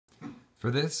For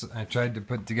this, I tried to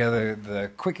put together the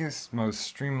quickest, most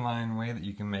streamlined way that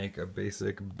you can make a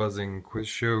basic buzzing quiz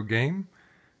show game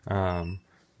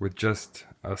with just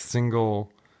a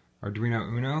single Arduino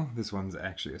Uno. This one's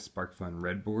actually a SparkFun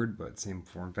Red board, but same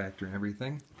form factor and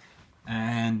everything.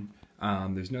 And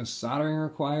there's no soldering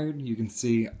required. You can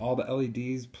see all the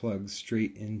LEDs plug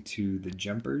straight into the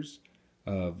jumpers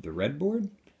of the Red board.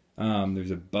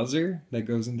 There's a buzzer that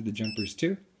goes into the jumpers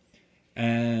too.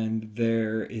 And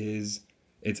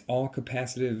it's all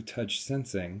capacitive touch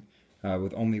sensing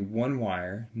with only one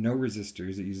wire, no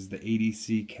resistors. It uses the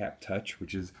ADC Cap Touch,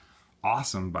 which is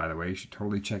awesome, by the way. You should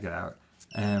totally check it out.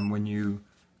 And when you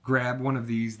grab one of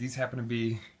these happen to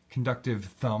be conductive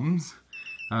thumbs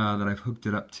that I've hooked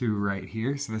it up to right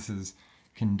here. So this is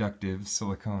conductive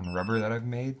silicone rubber that I've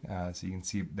made, so you can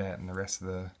see that in the rest of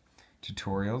the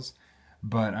tutorials.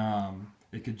 But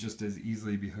it could just as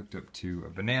easily be hooked up to a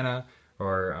banana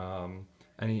or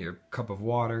a cup of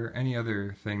water, any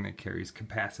other thing that carries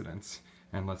capacitance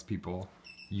and lets people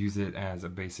use it as a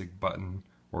basic button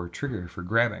or trigger for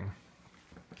grabbing.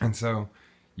 And so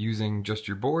using just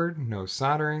your board, no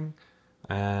soldering,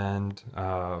 and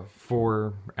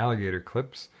 4 alligator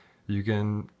clips, you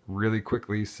can really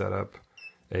quickly set up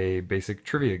a basic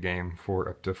trivia game for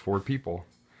up to 4 people.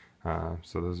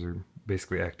 So those are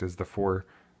basically act as the 4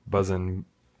 buzzing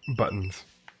buttons.